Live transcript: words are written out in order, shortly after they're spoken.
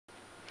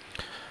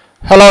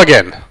Hello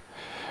again.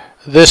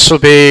 This will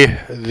be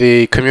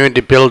the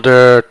Community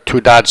Builder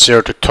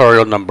 2.0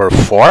 tutorial number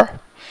 4,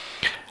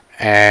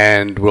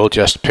 and we'll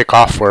just pick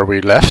off where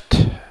we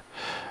left.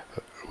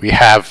 We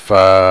have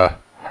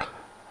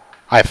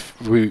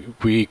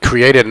we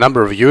created a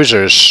number of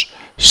users,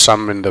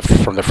 some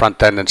from the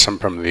front end and some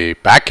from the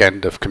back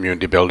end of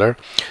Community Builder,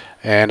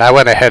 and I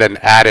went ahead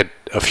and added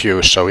a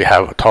few, so we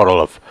have a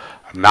total of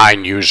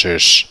 9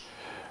 users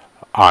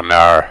on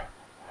our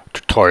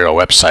tutorial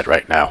website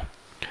right now.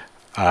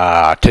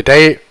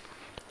 Today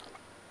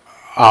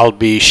I'll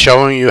be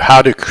showing you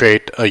how to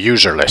create a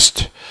user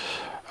list.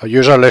 A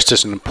user list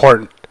is an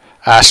important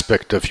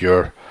aspect of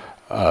your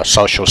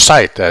social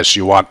site, as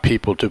you want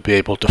people to be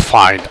able to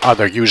find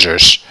other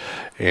users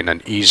in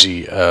an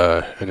easy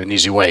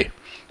way.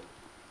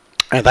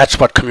 And that's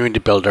what Community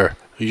Builder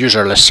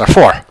user lists are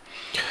for.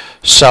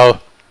 So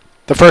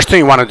the first thing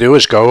you want to do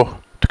is go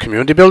to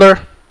Community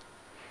Builder,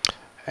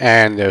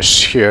 and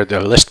there's here the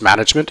list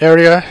management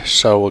area.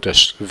 So we'll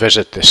just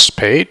visit this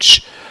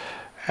page,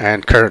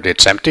 and currently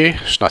it's empty,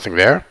 there's nothing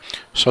there.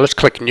 So let's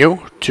click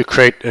new to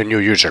create a new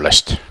user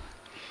list.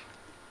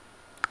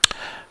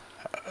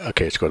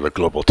 Okay, let's go to the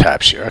global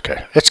tabs here.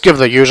 Okay, let's give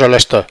the user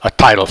list a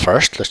title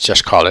first. Let's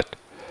just call it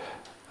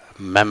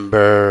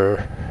members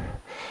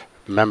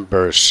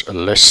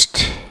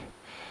list,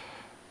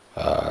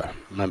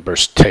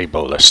 members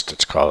table list,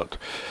 let's call it.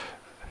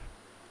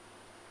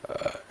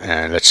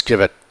 And let's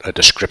give it a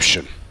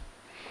description.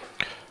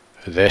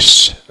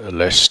 This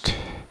list,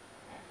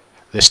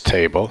 this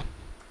table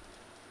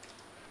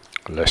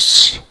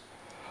lists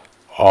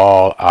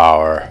all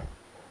our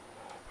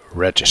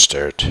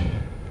registered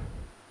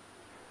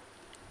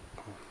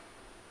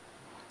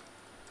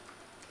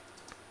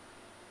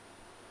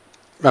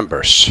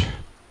members,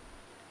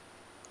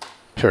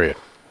 period.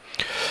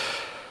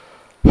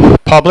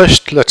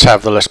 Published, let's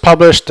have the list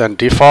published, and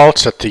default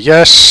set to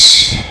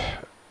yes.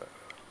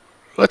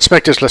 Let's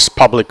make this list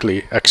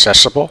publicly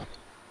accessible,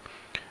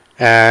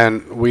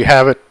 and we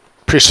have it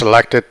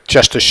pre-selected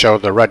just to show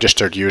the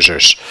registered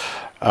users.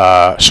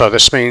 So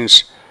this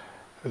means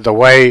the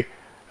way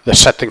the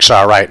settings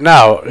are right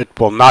now, it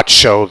will not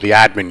show the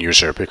admin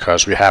user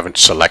because we haven't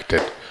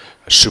selected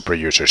super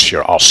users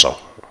here also.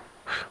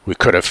 We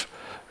could have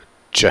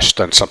just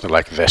done something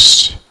like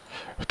this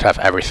to have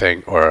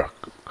everything, or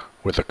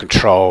with a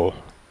control,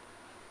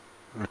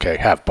 okay,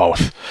 have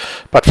both.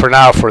 But for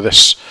now, for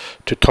this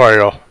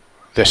tutorial,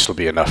 this will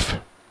be enough.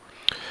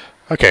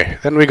 Okay,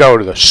 then we go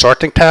to the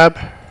sorting tab.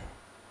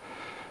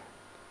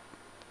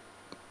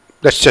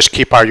 Let's just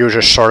keep our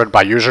users sorted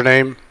by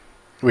username.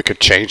 We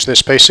could change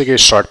this basically,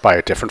 sort by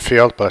a different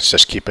field, but let's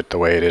just keep it the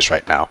way it is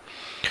right now.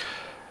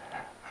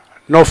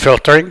 No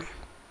filtering.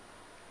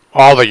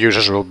 All the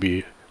users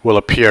will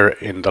appear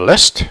in the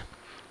list.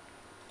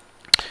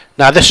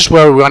 Now this is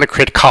where we want to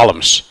create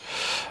columns.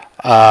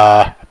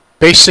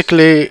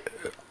 Basically,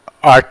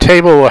 our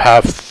table will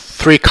have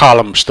 3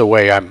 columns the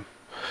way I'm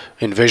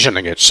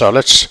envisioning it. So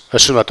let's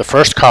assume that the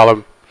first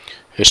column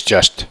is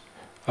just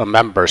a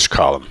members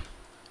column.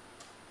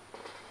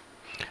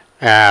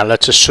 And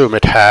let's assume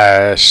it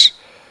has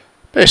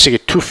basically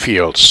 2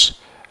 fields.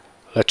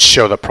 Let's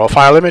show the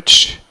profile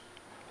image,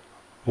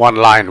 1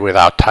 line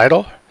without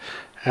title,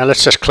 and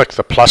let's just click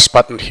the plus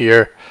button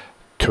here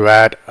to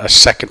add a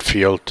second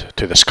field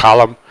to this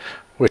column,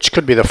 which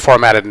could be the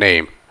formatted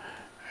name,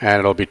 and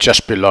it'll be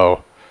just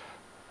below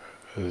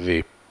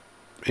the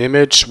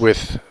image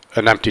with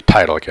an empty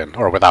title again,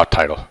 or without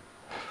title.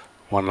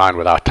 1 line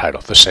without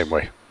title, the same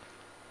way.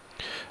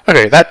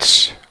 Okay,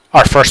 that's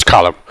our first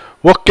column.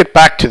 We'll get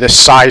back to this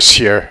size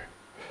here,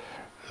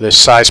 this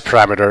size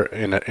parameter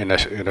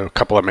in a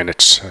couple of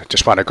minutes. I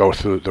just want to go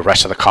through the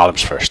rest of the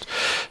columns first.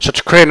 So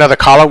to create another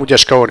column, we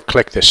just go and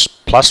click this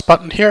plus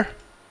button here,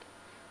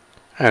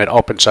 and it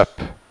opens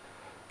up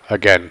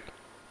again.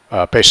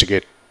 Basically,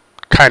 it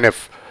kind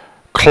of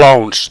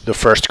clones the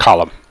first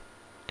column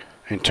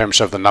in terms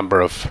of the number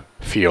of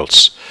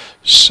fields.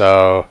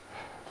 So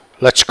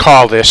let's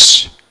call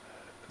this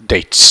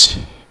dates.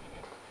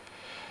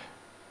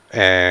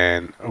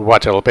 And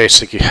what it'll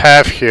basically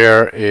have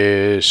here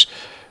is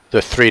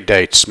the 3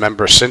 dates: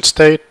 member since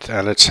date,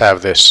 and let's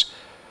have this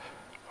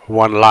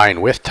 1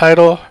 line with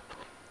title.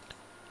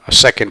 A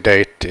second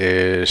date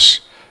is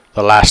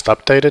the last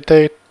updated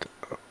date,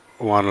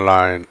 1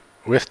 line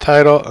with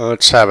title. And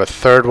let's have a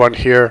third one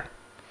here,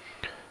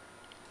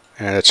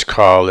 and let's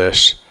call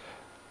this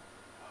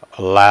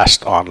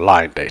last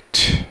online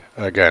date.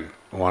 Again,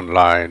 1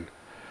 line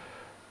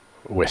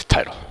with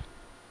title.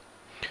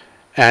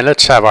 And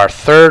let's have our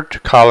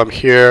third column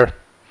here,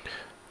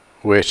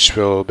 which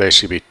will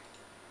basically be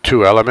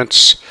 2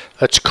 elements.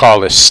 Let's call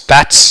this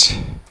stats.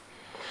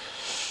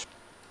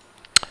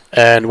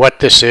 And what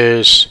this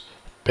is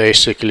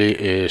basically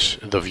is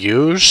the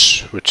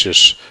views, which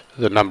is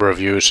the number of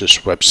views this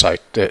website,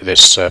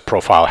 this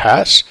profile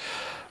has.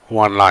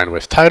 1 line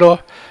with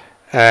title.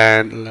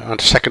 And on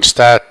the second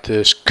stat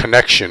is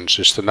connections,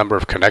 is the number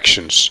of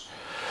connections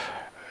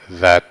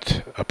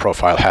that a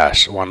profile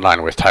has, one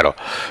line with title.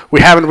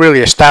 We haven't really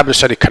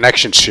established any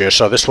connections here,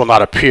 so this will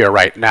not appear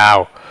right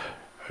now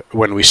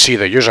when we see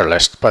the user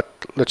list, but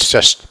let's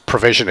just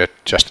provision it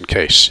just in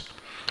case,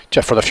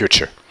 just for the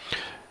future.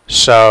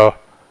 So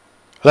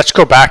let's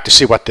go back to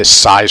see what this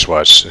size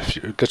was.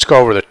 Let's go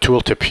over the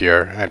tooltip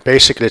here, and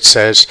basically it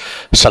says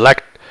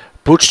select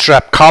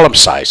Bootstrap column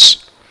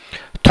size.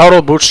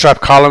 Total Bootstrap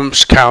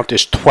columns count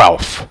is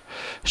 12.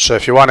 So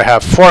if you want to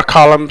have 4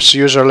 columns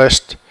user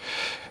list,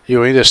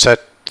 you either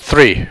set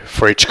 3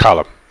 for each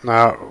column.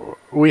 Now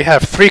we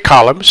have 3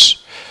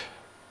 columns,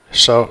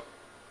 so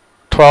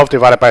 12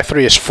 divided by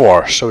 3 is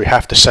 4, so we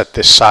have to set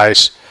this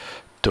size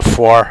to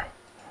 4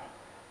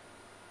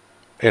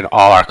 in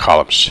all our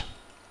columns.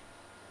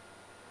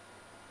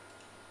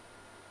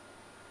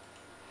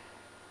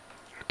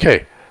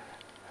 Okay,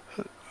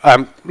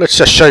 let's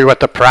just show you what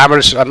the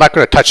parameters. I'm not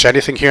going to touch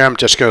anything here. I'm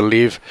just going to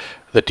leave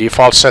the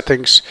default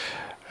settings.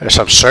 There's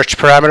some search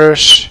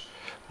parameters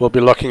we'll be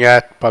looking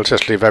at, but I'll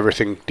just leave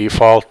everything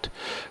default.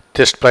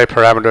 Display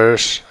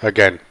parameters,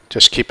 again,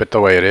 just keep it the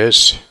way it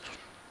is.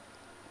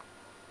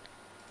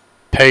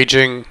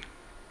 Paging,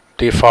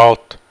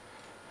 default.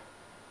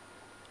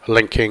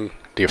 Linking,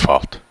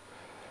 default.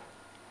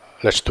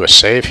 Let's do a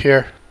save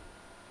here.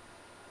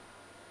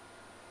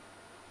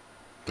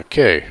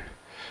 Okay.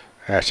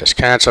 Let's just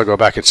cancel, go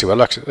back and see what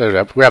looks.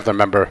 We have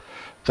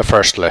the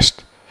first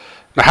list.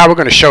 Now how we're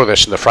going to show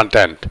this in the front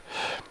end?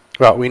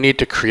 Well, we need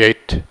to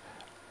create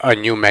a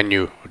new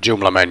menu,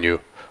 Joomla menu,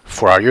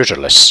 for our user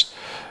lists.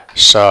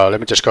 So let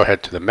me just go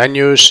ahead to the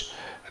menus.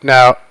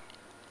 Now,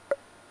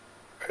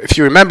 if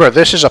you remember,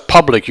 this is a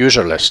public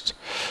user list.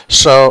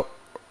 So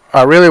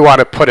I really want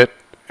to put it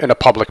in a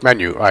public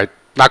menu. I'm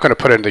not going to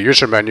put it in the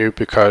user menu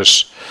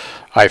because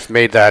I've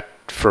made that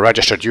for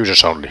registered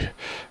users only.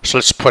 So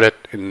let's put it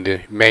in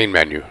the main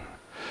menu.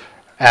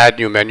 Add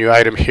new menu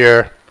item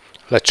here.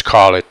 Let's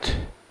call it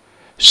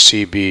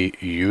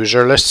CB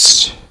user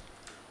lists.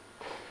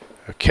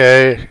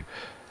 Okay.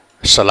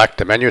 Select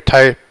the menu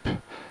type.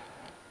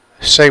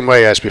 Same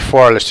way as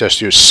before, let's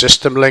just use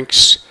system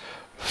links.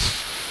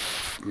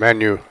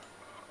 Menu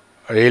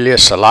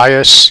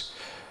alias.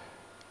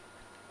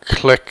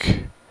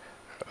 Click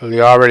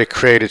the already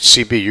created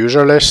CB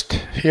user list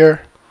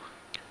here.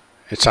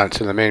 It's on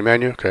to the main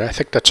menu. Okay, I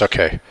think that's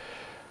okay.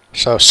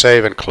 So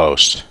save and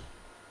close.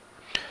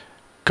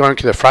 Going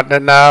to the front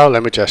end now,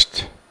 let me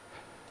just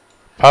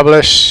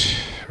publish,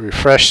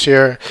 refresh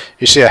here.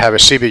 You see I have a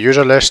CB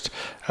user list.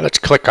 Let's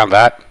click on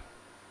that.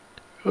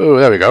 Ooh,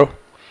 there we go.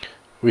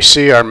 We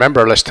see our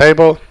member list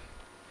table,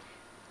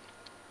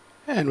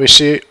 and we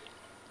see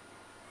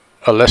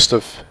a list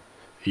of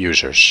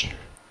users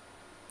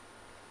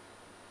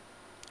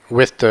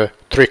with the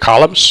 3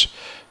 columns,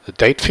 the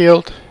date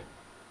field,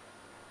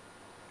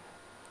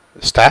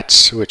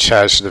 stats, which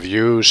has the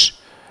views,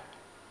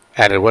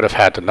 and it would have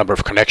had the number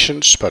of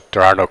connections, but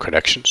there are no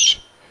connections.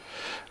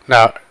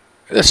 Now,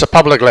 this is a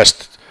public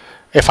list.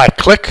 If I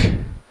click,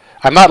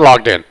 I'm not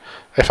logged in.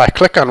 If I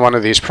click on one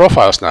of these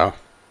profiles now,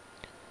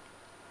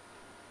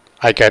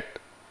 I get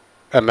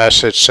a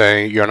message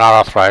saying you're not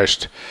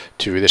authorized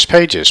to view these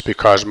pages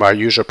because my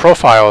user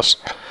profiles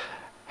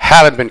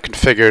haven't been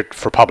configured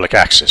for public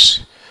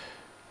access.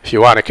 If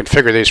you want to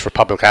configure these for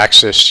public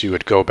access, you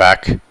would go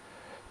back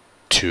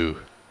to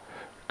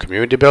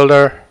Community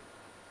Builder,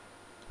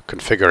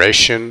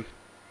 Configuration,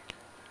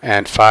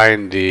 and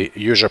find the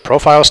User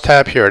Profiles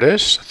tab. Here it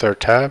is, third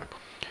tab.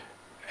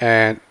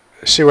 And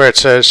see where it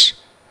says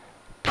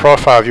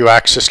Profile View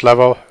Access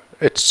Level.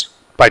 It's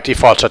by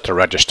default set to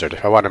registered.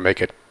 If I want to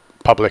make it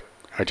public,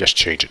 I just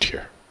change it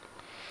here.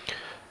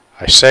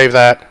 I save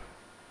that.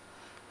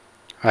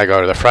 I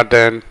go to the front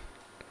end.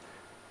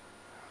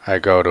 I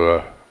go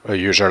to a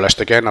user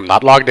list again. I'm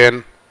not logged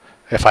in.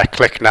 If I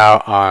click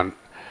now on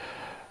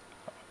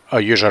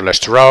a user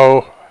list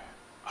row,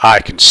 I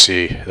can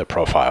see the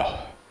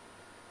profile,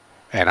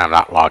 and I'm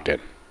not logged in.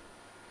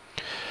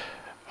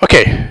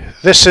 Okay,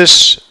 this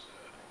is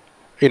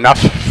enough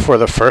for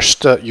the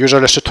first user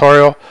list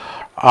tutorial.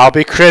 I'll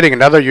be creating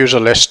another user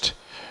list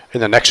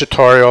in the next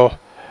tutorial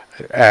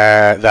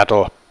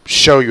that'll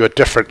show you a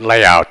different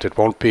layout. It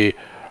won't be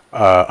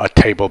a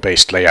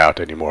table-based layout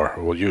anymore.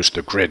 We'll use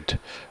the grid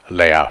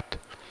layout.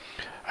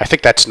 I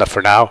think that's enough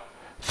for now.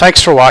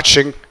 Thanks for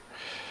watching.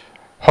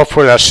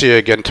 Hopefully I'll see you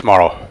again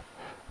tomorrow.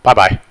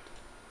 Bye-bye.